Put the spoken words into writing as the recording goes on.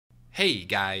Hey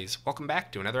guys, welcome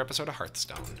back to another episode of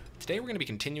Hearthstone. Today we're going to be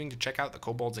continuing to check out the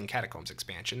Kobolds and Catacombs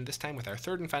expansion, this time with our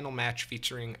third and final match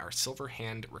featuring our Silver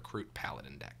Hand Recruit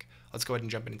Paladin deck. Let's go ahead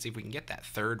and jump in and see if we can get that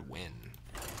third win.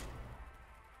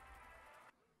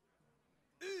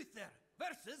 Uther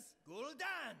versus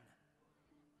Gul'dan.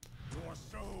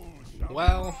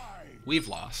 Well, we've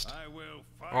lost.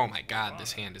 Oh my god,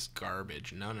 this hand is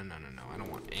garbage. No. I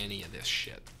don't want any of this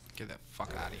shit. Get that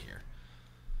fuck out of here.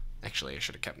 Actually, I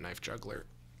should have kept Knife Juggler.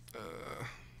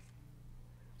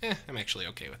 I'm actually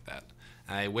okay with that.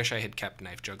 I wish I had kept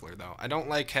Knife Juggler, though. I don't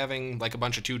like having, like, a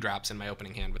bunch of 2-drops in my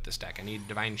opening hand with this deck. I need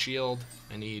Divine Shield,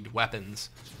 I need weapons,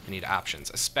 I need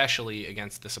options, especially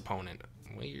against this opponent.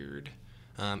 Weird.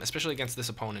 Especially against this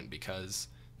opponent, because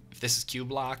if this is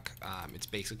Q-Block, it's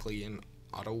basically an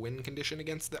auto-win condition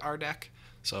against our deck.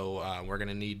 So we're going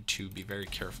to need to be very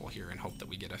careful here and hope that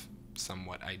we get a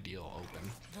somewhat ideal open.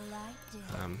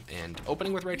 And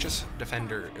opening with Righteous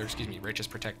Righteous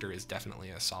Protector is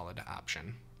definitely a solid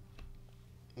option.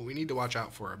 We need to watch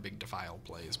out for our big Defile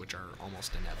plays, which are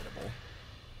almost inevitable.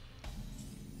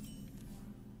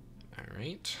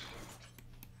 Alright.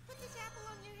 Put this apple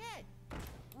on your head.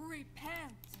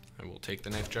 Repent. I will take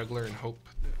the Knife Juggler and hope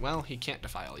that, well, he can't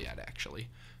Defile yet, actually.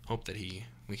 Hope that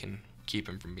we can keep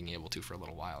him from being able to for a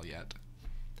little while yet.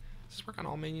 Does this work on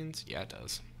all minions? Yeah, it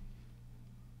does.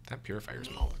 That Purifier's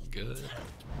Maul is good.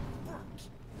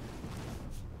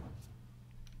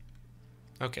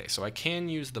 Okay, so I can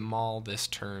use the Maul this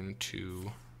turn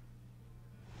to...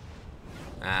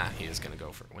 he is going to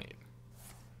go for... Wait.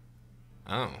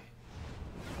 Oh.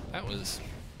 That was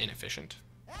inefficient.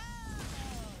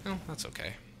 Oh, that's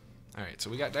okay. Alright, so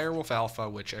we got Direwolf Alpha,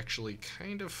 which actually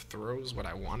kind of throws what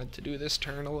I wanted to do this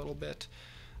turn a little bit.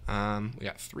 We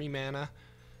got 3 mana.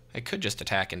 I could just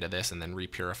attack into this and then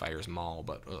re-Purifier's Maul,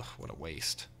 but ugh, what a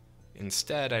waste.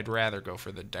 Instead, I'd rather go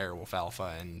for the Direwolf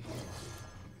Alpha and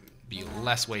be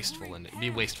less wasteful and be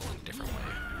wasteful in a different way.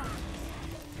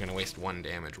 I'm gonna waste 1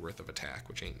 damage worth of attack,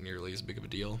 which ain't nearly as big of a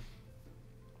deal.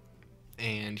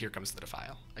 And here comes the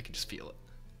Defile. I can just feel it.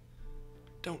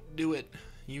 Don't do it.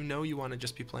 You know you want to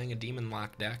just be playing a Demon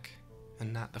Lock deck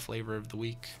and not the flavor of the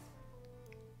week.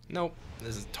 Nope.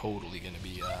 This is totally gonna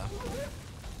be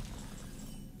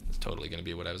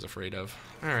what I was afraid of.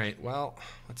 Alright, well,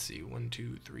 let's see. 1,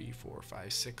 2, 3, 4,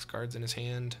 5, 6 cards in his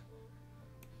hand.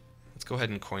 Let's go ahead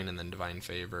and coin and then Divine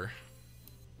Favor.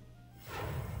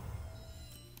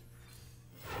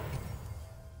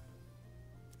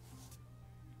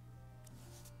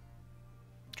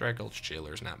 Dragulch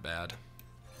Jailer's not bad.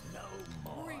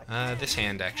 This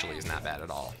hand actually is not bad at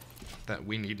all. That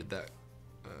we needed that.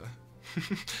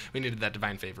 We needed that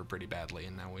Divine Favor pretty badly,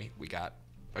 and now we got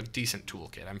a decent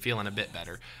toolkit. I'm feeling a bit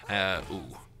better.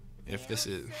 Ooh, if this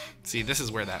is, see, this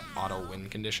is where that auto win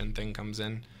condition thing comes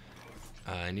in.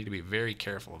 I need to be very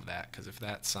careful of that, because if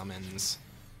that summons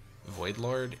Void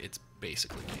Lord, it's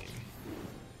basically game.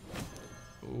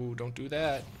 Ooh, don't do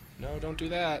that. No, don't do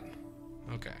that.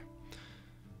 Okay.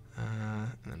 And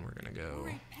then we're gonna go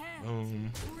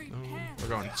boom, boom. We're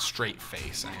going straight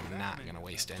face. I am not gonna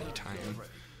waste any time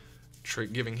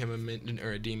giving him a minion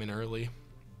or a demon early.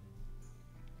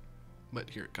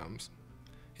 But here it comes.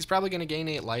 He's probably gonna gain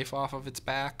 8 life off of its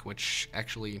back, which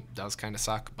actually does kind of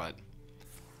suck. But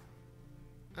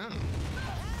oh,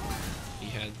 he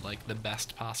had like the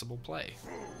best possible play,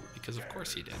 because of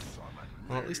course he did.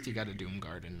 Well, at least he got a Doom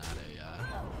Guard and not a.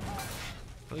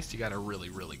 At least you got a really,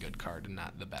 really good card and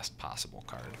not the best possible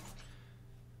card.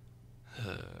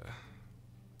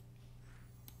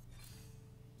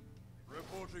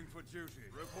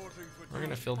 We're going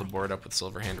to fill the board up with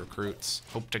Silver Hand Recruits.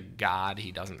 Hope to God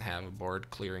he doesn't have a board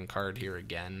clearing card here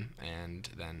again, and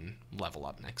then level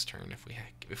up next turn if we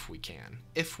can.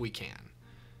 If we can.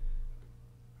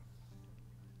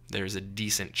 There's a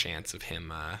decent chance of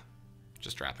him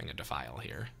just dropping a Defile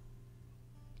here,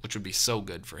 which would be so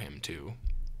good for him too.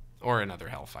 Or another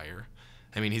Hellfire.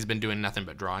 I mean, he's been doing nothing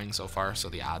but drawing so far, so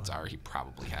the odds are he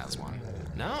probably has one.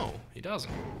 No, he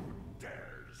doesn't.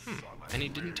 And he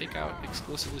didn't take out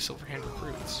exclusively Silver Hand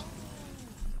Recruits.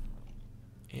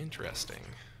 Interesting.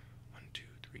 1, 2,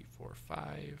 3, 4,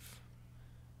 5.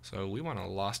 So we want a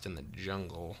Lost in the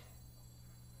Jungle.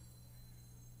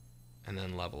 And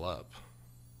then level up.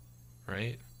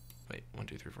 Right? Wait, 1,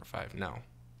 2, 3, 4, 5. No.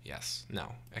 Yes.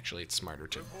 No. Actually, it's smarter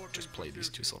to just play these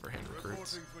 2 Silver Hand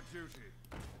Recruits.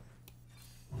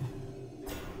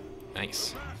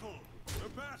 Nice.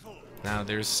 Now,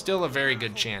 there's still a very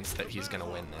good chance that he's going to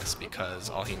win this, because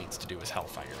all he needs to do is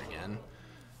Hellfire again,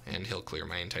 and he'll clear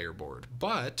my entire board.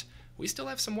 But we still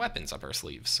have some weapons up our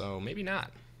sleeves, so maybe not.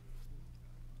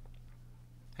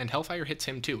 And Hellfire hits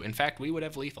him too. In fact, we would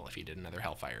have lethal if he did another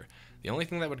Hellfire. The only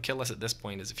thing that would kill us at this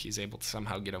point is if he's able to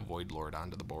somehow get a Void Lord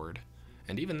onto the board.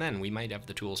 And even then, we might have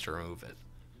the tools to remove it.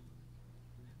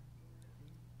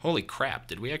 Holy crap,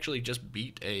 did we actually just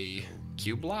beat a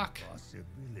Q block?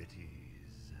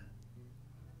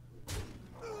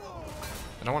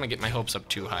 I don't want to get my hopes up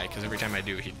too high, because every time I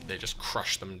do, they just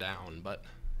crush them down, but...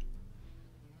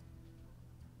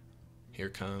 Here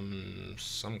comes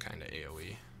some kind of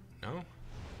AoE. No?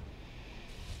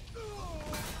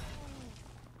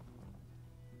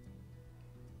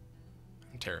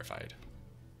 I'm terrified.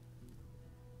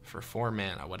 For 4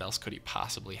 mana, what else could he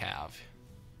possibly have?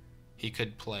 He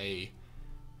could play...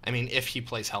 I mean, if he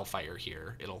plays Hellfire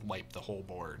here, it'll wipe the whole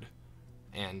board.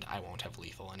 And I won't have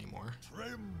lethal anymore.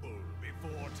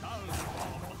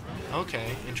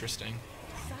 Okay, interesting.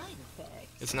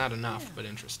 It's not enough, but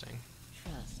interesting.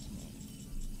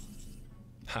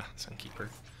 Ha, Sunkeeper.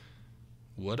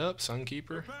 What up,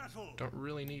 Sunkeeper? Don't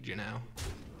really need you now.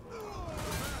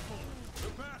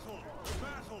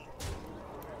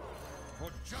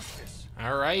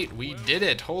 Alright, we did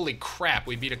it. Holy crap,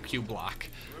 we beat a Q block.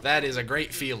 That is a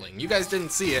great feeling. You guys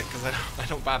didn't see it, because I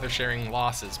don't bother sharing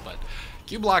losses, but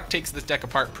Q block takes this deck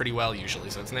apart pretty well usually,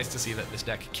 so it's nice to see that this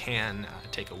deck can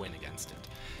take a win against it.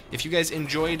 If you guys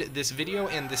enjoyed this video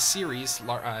and this series in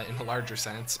a larger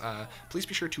sense, please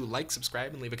be sure to like,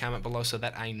 subscribe, and leave a comment below so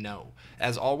that I know.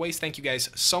 As always, thank you guys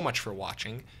so much for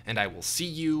watching, and I will see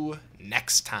you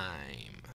next time.